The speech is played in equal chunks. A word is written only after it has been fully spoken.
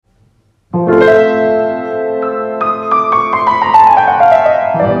What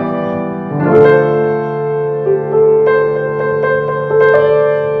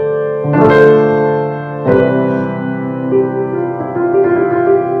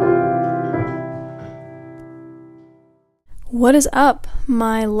is up,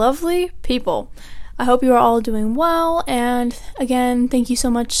 my lovely people? I hope you are all doing well, and again, thank you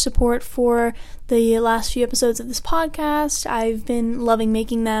so much support for the last few episodes of this podcast. I've been loving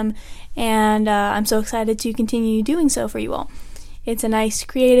making them, and I'm so excited to continue doing so for you all. It's a nice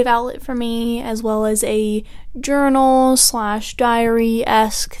creative outlet for me, as well as a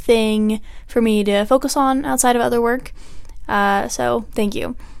journal/diary-esque thing for me to focus on outside of other work. So thank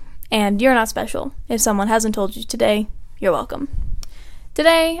you. And you're not special. If someone hasn't told you today, you're welcome.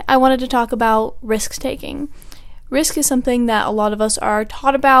 Today, I wanted to talk about risk-taking. Risk is something that a lot of us are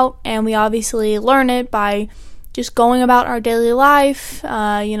taught about, and we obviously learn it by just going about our daily life.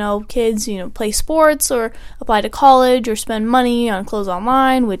 Kids, play sports or apply to college or spend money on clothes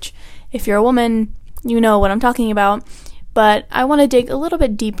online, which, if you're a woman, you know what I'm talking about. But I want to dig a little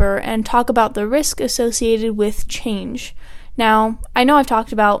bit deeper and talk about the risk associated with change. Now, I know I've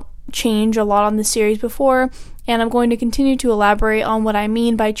talked about change a lot on this series before, and I'm going to continue to elaborate on what I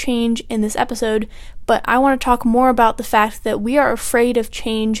mean by change in this episode, but I want to talk more about the fact that we are afraid of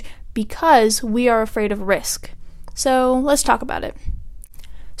change because we are afraid of risk. So let's talk about it.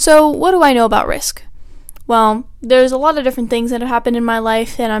 So what do I know about risk? Well, there's a lot of different things that have happened in my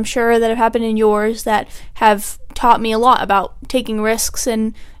life, and I'm sure that have happened in yours, that have taught me a lot about taking risks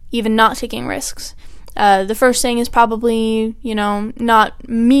and even not taking risks. The first thing is probably, not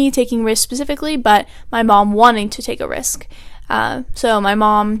me taking risks specifically, but my mom wanting to take a risk. So my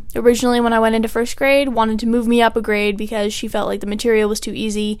mom, originally when I went into first grade, wanted to move me up a grade because she felt like the material was too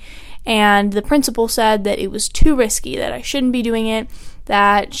easy, and the principal said that it was too risky, that I shouldn't be doing it,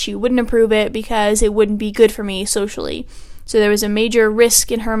 that she wouldn't approve it because it wouldn't be good for me socially. So there was a major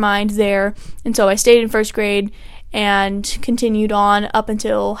risk in her mind there, and so I stayed in first grade and continued on up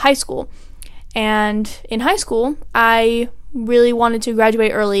until high school. And in high school, I really wanted to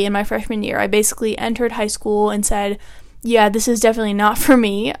graduate early in my freshman year. I basically entered high school and said, yeah, this is definitely not for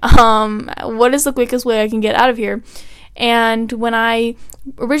me. What is the quickest way I can get out of here? And when I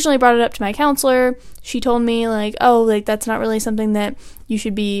originally brought it up to my counselor, she told me, that's not really something that you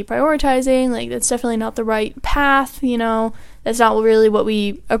should be prioritizing. That's definitely not the right path, That's not really what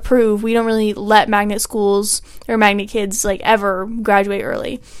we approve. We don't really let magnet schools or magnet kids, ever graduate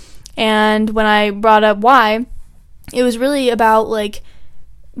early. And when I brought up why, it was really about,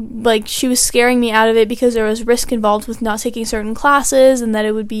 she was scaring me out of it because there was risk involved with not taking certain classes, and that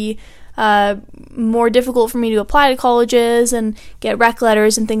it would be more difficult for me to apply to colleges and get rec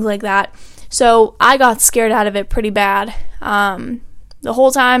letters and things like that. So I got scared out of it pretty bad. The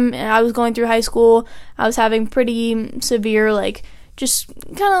whole time I was going through high school, I was having pretty severe, just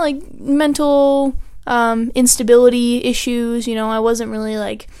kind of mental instability issues. I wasn't really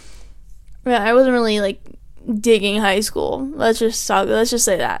digging high school. Let's just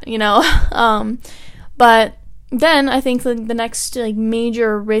say that, But then I think the next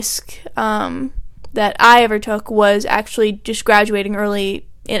major risk that I ever took was actually just graduating early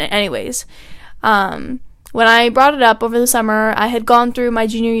anyways. When I brought it up over the summer, I had gone through my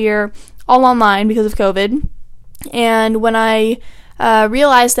junior year all online because of COVID. And when I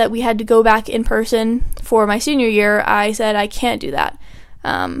realized that we had to go back in person for my senior year, I said I can't do that.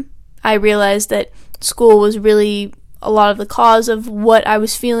 I realized that school was really a lot of the cause of what I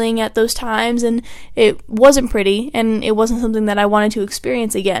was feeling at those times, and it wasn't pretty, and it wasn't something that I wanted to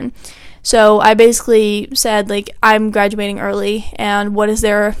experience again. So I basically said, I'm graduating early, and what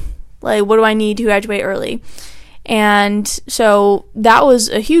do I need to graduate early? And so that was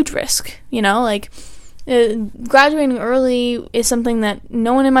a huge risk, graduating early is something that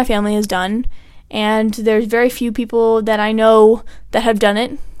no one in my family has done, and there's very few people that I know that have done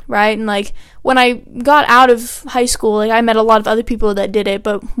it. Right? And when I got out of high school, I met a lot of other people that did it,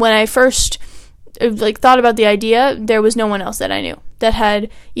 but when I first thought about the idea, there was no one else that I knew that had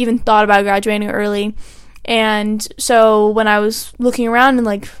even thought about graduating early. And so when I was looking around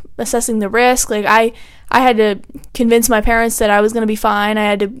and assessing the risk, I had to convince my parents that I was going to be fine. I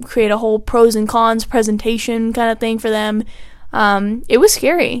had to create a whole pros and cons presentation kind of thing for them. It was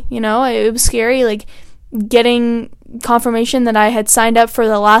scary, it was scary, getting confirmation that I had signed up for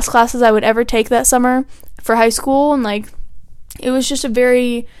the last classes I would ever take that summer for high school, and it was just a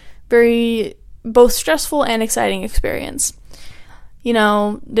very, very both stressful and exciting experience.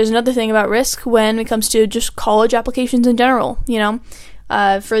 There's another thing about risk when it comes to just college applications in general.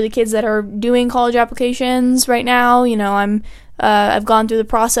 For the kids that are doing college applications right now, I'm I've gone through the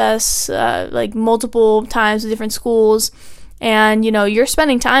process like multiple times with different schools. And, you're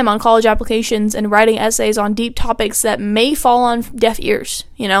spending time on college applications and writing essays on deep topics that may fall on deaf ears.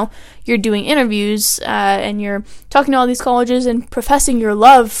 You're doing interviews and you're talking to all these colleges and professing your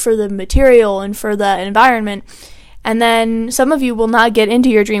love for the material and for the environment. And then some of you will not get into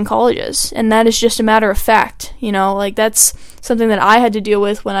your dream colleges. And that is just a matter of fact. That's something that I had to deal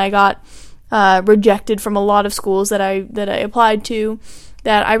with when I got rejected from a lot of schools that I applied to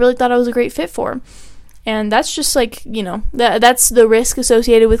that I really thought I was a great fit for. And that's just that's the risk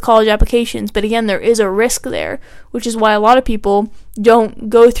associated with college applications. But again, there is a risk there, which is why a lot of people don't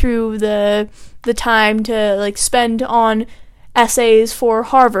go through the time to spend on essays for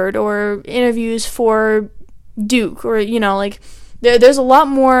Harvard or interviews for Duke or, there's a lot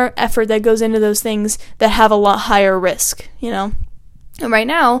more effort that goes into those things that have a lot higher risk, And right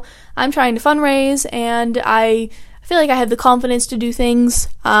now, I'm trying to fundraise and I feel like I have the confidence to do things,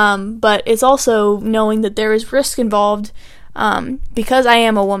 but it's also knowing that there is risk involved because I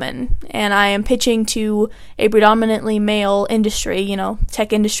am a woman and I am pitching to a predominantly male industry.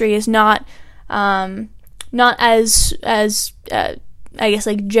 Tech industry is not as I guess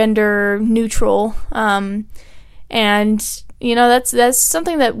gender neutral, and that's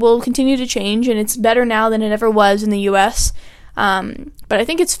something that will continue to change, and it's better now than it ever was in the U.S. But I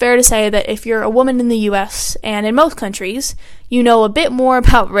think it's fair to say that if you're a woman in the U.S. and in most countries, you know a bit more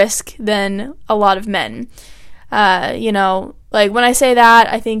about risk than a lot of men. When I say that,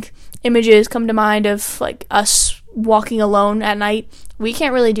 I think images come to mind of us walking alone at night. We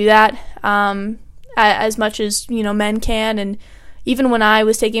can't really do that as much as men can. And even when I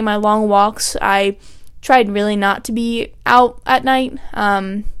was taking my long walks, I tried really not to be out at night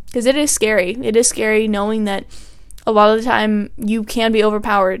because it is scary. It is scary knowing that a lot of the time you can be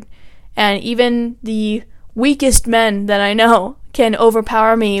overpowered, and even the weakest men that I know can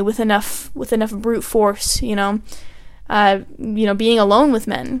overpower me with enough brute force. Being alone with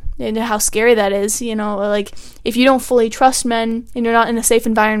men and how scary that is. If you don't fully trust men and you're not in a safe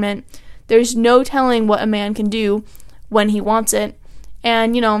environment, there's no telling what a man can do when he wants it.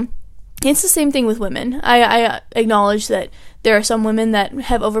 And it's the same thing with women. I acknowledge that there are some women that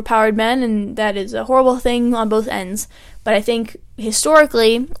have overpowered men, and that is a horrible thing on both ends. But I think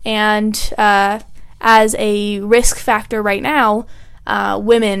historically and as a risk factor right now,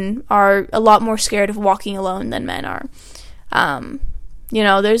 women are a lot more scared of walking alone than men are.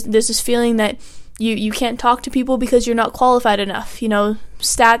 There's this feeling that you can't talk to people because you're not qualified enough.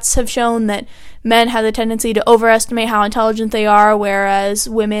 Stats have shown that men have the tendency to overestimate how intelligent they are, whereas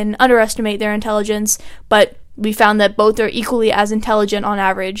women underestimate their intelligence, but we found that both are equally as intelligent on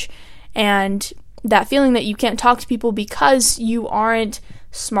average. And that feeling that you can't talk to people because you aren't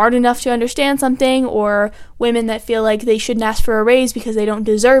smart enough to understand something, or women that feel like they shouldn't ask for a raise because they don't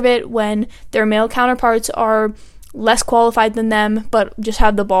deserve it when their male counterparts are less qualified than them but just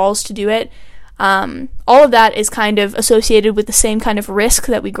have the balls to do it. All of that is kind of associated with the same kind of risk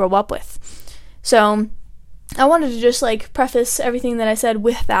that we grow up with. So I wanted to just preface everything that I said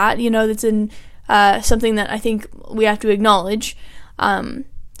with that. That's in something that I think we have to acknowledge.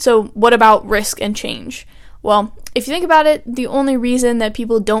 So what about risk and change? Well, if you think about it, the only reason that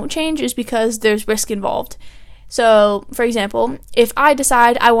people don't change is because there's risk involved. So, for example, if I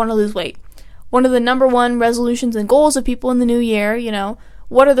decide I want to lose weight, one of the number one resolutions and goals of people in the new year,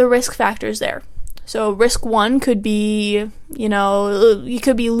 what are the risk factors there? So risk one could be, you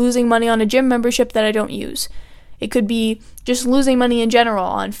could be losing money on a gym membership that I don't use. It could be just losing money in general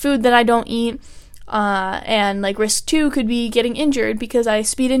on food that I don't eat. And risk two could be getting injured because I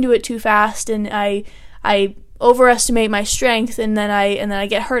speed into it too fast and I overestimate my strength and then I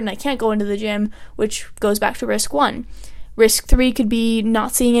get hurt and I can't go into the gym, which goes back to risk one. Risk three could be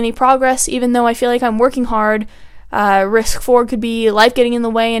not seeing any progress even though I feel like I'm working hard. Risk four could be life getting in the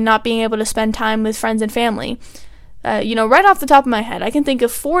way and not being able to spend time with friends and family. Right off the top of my head, I can think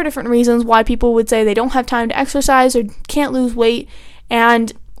of 4 different reasons why people would say they don't have time to exercise or can't lose weight,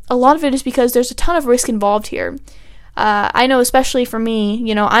 and a lot of it is because there's a ton of risk involved here. I know especially for me,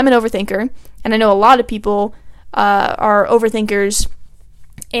 I'm an overthinker, and I know a lot of people are overthinkers,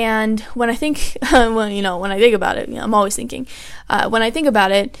 and when I think, when I think about it, I'm always thinking, when I think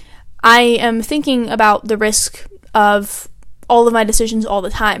about it, I am thinking about the risk of all of my decisions all the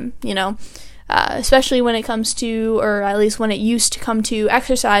time, especially when it comes to, or at least when it used to come to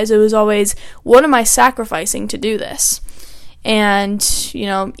exercise, it was always, what am I sacrificing to do this? And,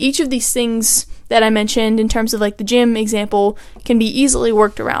 each of these things that I mentioned in terms of the gym example can be easily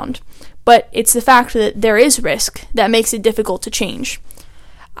worked around, but it's the fact that there is risk that makes it difficult to change.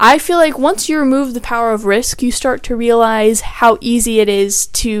 I feel like once you remove the power of risk, you start to realize how easy it is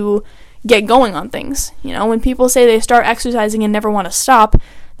to get going on things. You know, when people say they start exercising and never want to stop,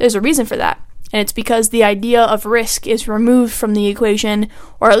 there's a reason for that. And it's because the idea of risk is removed from the equation,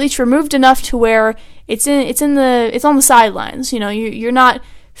 or at least removed enough to where it's on the sidelines. You know, you're not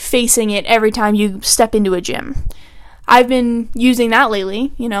facing it every time you step into a gym. I've been using that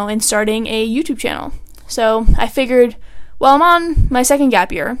lately, you know, and starting a YouTube channel. So I figured, well, I'm on my second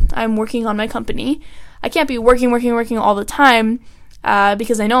gap year. I'm working on my company. I can't be working all the time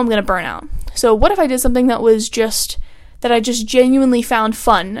because I know I'm going to burn out. So what if I did something that I just genuinely found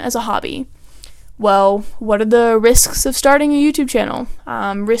fun as a hobby? Well, what are the risks of starting a YouTube channel?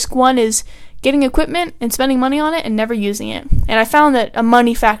 Risk one is getting equipment and spending money on it and never using it. And I found that a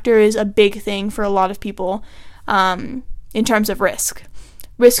money factor is a big thing for a lot of people in terms of risk.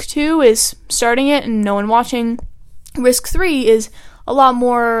 Risk two is starting it and no one watching. Risk three is a lot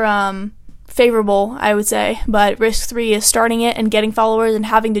more favorable, I would say, but risk three is starting it and getting followers and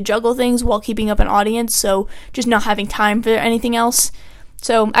having to juggle things while keeping up an audience, so just not having time for anything else.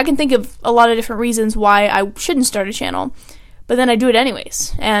 So I can think of a lot of different reasons why I shouldn't start a channel, but then I do it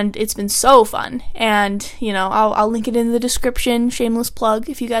anyways, and it's been so fun. And, you know, I'll link it in the description, shameless plug,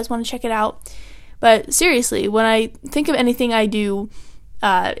 if you guys want to check it out. But seriously, when I think of anything I do,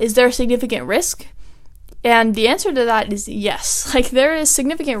 is there a significant risk? And the answer to that is yes. Like, there is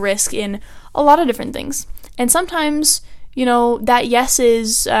significant risk in a lot of different things. And sometimes, you know, that yes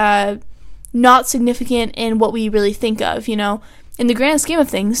is not significant in what we really think of, you know. In the grand scheme of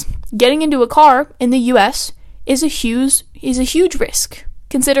things, getting into a car in the US is a huge risk,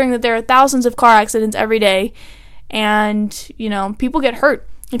 considering that there are thousands of car accidents every day, and, you know, people get hurt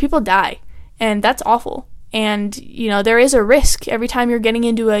and people die, and that's awful. And, you know, there is a risk every time you're getting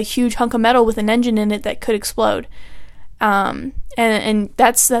into a huge hunk of metal with an engine in it that could explode. And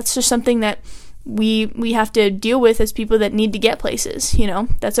that's just something that we have to deal with as people that need to get places, you know.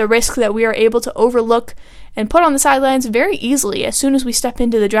 That's a risk that we are able to overlook and put on the sidelines very easily as soon as we step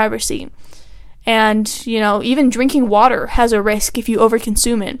into the driver's seat. And, you know, even drinking water has a risk if you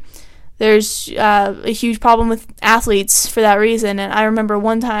overconsume it. There's a huge problem with athletes for that reason. And I remember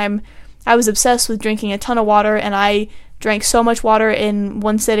one time I was obsessed with drinking a ton of water, and I drank so much water in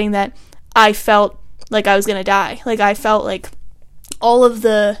one sitting that I felt like I was going to die. Like, I felt like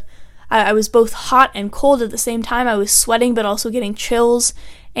I was both hot and cold at the same time. I was sweating but also getting chills,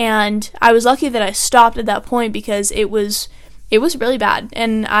 and I was lucky that I stopped at that point because it was really bad.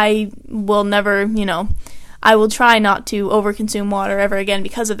 And I will never, you know, I will try not to overconsume water ever again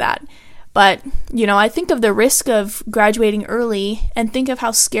because of that. But, you know, I think of the risk of graduating early and think of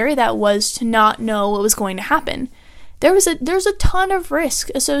how scary that was to not know what was going to happen. There's a ton of risk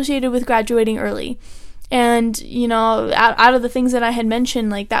associated with graduating early. And, you know, out of the things that I had mentioned,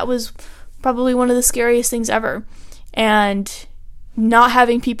 like, that was probably one of the scariest things ever. And not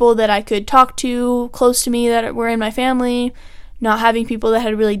having people that I could talk to close to me that were in my family, not having people that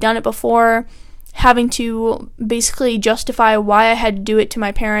had really done it before, having to basically justify why I had to do it to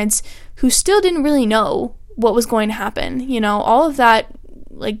my parents, who still didn't really know what was going to happen. You know, all of that,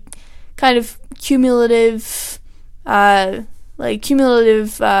 like, kind of cumulative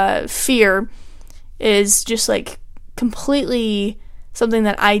fear is just, like, completely something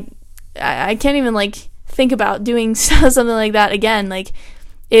that I can't even, like, think about doing something like that again. Like,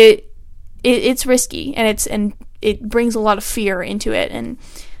 it's risky, and it brings a lot of fear into it. And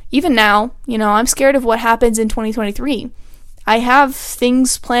even now, you know, I'm scared of what happens in 2023. I have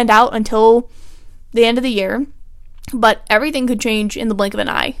things planned out until the end of the year, but everything could change in the blink of an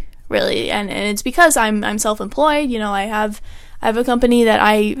eye, really. And it's because I'm self-employed. You know, I have a company that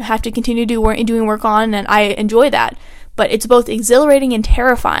I have to continue doing work on, and I enjoy that. But it's both exhilarating and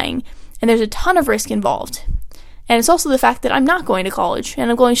terrifying, and there's a ton of risk involved. And it's also the fact that I'm not going to college,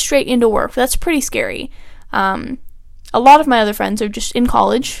 and I'm going straight into work. That's pretty scary. A lot of my other friends are just in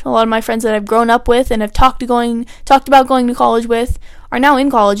college. A lot of my friends that I've grown up with and have talked about going to college with are now in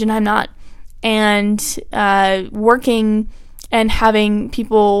college, and I'm not. And working and having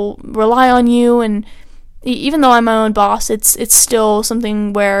people rely on you, and even though I'm my own boss, it's still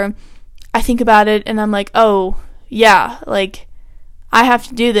something where I think about it and I'm like, oh, yeah, like, I have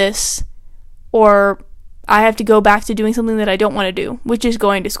to do this, or I have to go back to doing something that I don't want to do, which is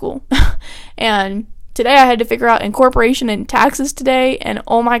going to school. And today I had to figure out incorporation and taxes today, and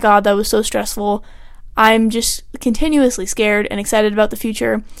oh my god, that was so stressful. I'm just continuously scared and excited about the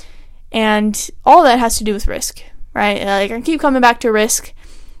future, and all that has to do with risk, right? Like, I keep coming back to risk.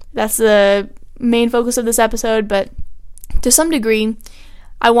 That's the main focus of this episode, but to some degree,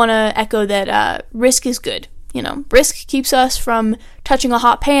 I want to echo that risk is good. risk keeps us from touching a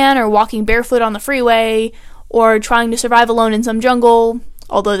hot pan or walking barefoot on the freeway or trying to survive alone in some jungle,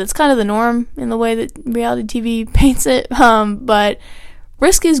 although that's kind of the norm in the way that reality TV paints it. But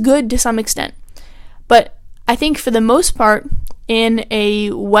risk is good to some extent. But I think for the most part, in a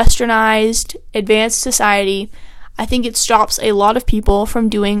westernized, advanced society, I think it stops a lot of people from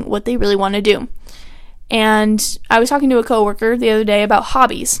doing what they really want to do. And I was talking to a coworker the other day about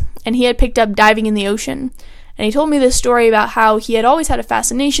hobbies, and he had picked up diving in the ocean. And he told me this story about how he had always had a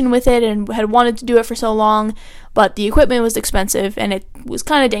fascination with it and had wanted to do it for so long, but the equipment was expensive and it was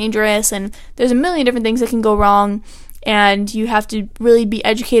kind of dangerous, and there's a million different things that can go wrong, and you have to really be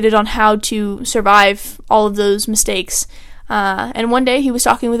educated on how to survive all of those mistakes. And one day he was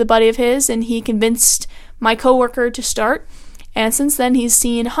talking with a buddy of his, and he convinced my coworker to start. And since then, he's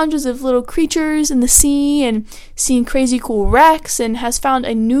seen hundreds of little creatures in the sea and seen crazy cool wrecks, and has found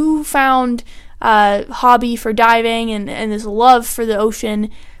a newfound hobby for diving and this love for the ocean.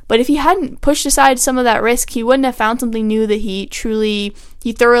 But if he hadn't pushed aside some of that risk, he wouldn't have found something new that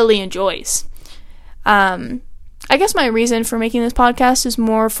he thoroughly enjoys. I guess my reason for making this podcast is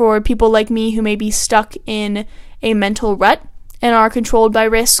more for people like me who may be stuck in a mental rut and are controlled by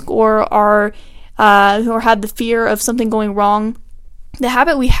risk or have the fear of something going wrong. The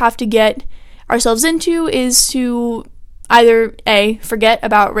habit we have to get ourselves into is to either A, forget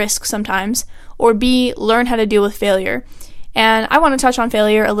about risk sometimes, or B, learn how to deal with failure. And I want to touch on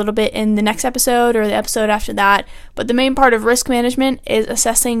failure a little bit in the next episode or the episode after that, but the main part of risk management is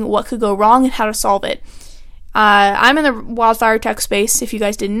assessing what could go wrong and how to solve it. I'm in the wildfire tech space, if you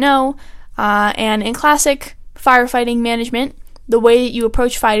guys didn't know, and in classic firefighting management, the way that you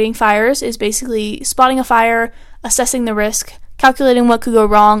approach fighting fires is basically spotting a fire, assessing the risk, calculating what could go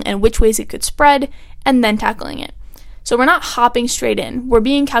wrong and which ways it could spread, and then tackling it. So we're not hopping straight in. We're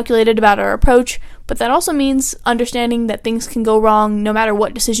being calculated about our approach, but that also means understanding that things can go wrong no matter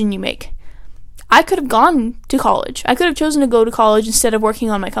what decision you make. I could have gone to college. I could have chosen to go to college instead of working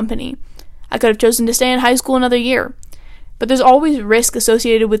on my company. I could have chosen to stay in high school another year. But there's always risk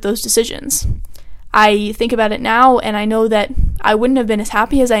associated with those decisions. I think about it now, and I know that I wouldn't have been as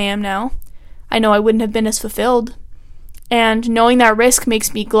happy as I am now. I know I wouldn't have been as fulfilled. And knowing that risk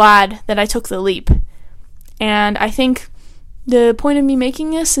makes me glad that I took the leap. And I think the point of me making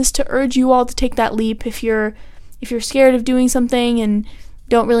this is to urge you all to take that leap if you're scared of doing something and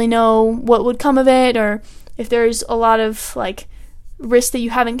don't really know what would come of it, or if there's a lot of risk that you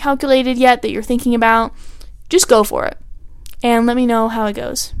haven't calculated yet that you're thinking about. Just go for it and let me know how it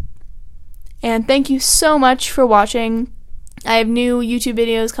goes. And thank you so much for watching. I have new YouTube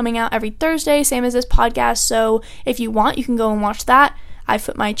videos coming out every Thursday, same as this podcast, so if you want, you can go and watch that. I've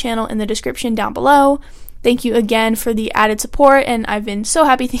put my channel in the description down below. Thank you again for the added support, and I've been so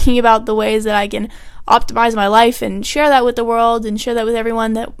happy thinking about the ways that I can optimize my life and share that with the world and share that with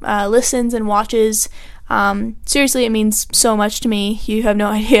everyone that listens and watches. Seriously, it means so much to me. You have no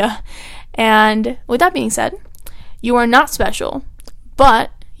idea. And with that being said, you are not special,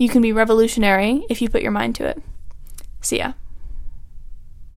 but you can be revolutionary if you put your mind to it. See ya.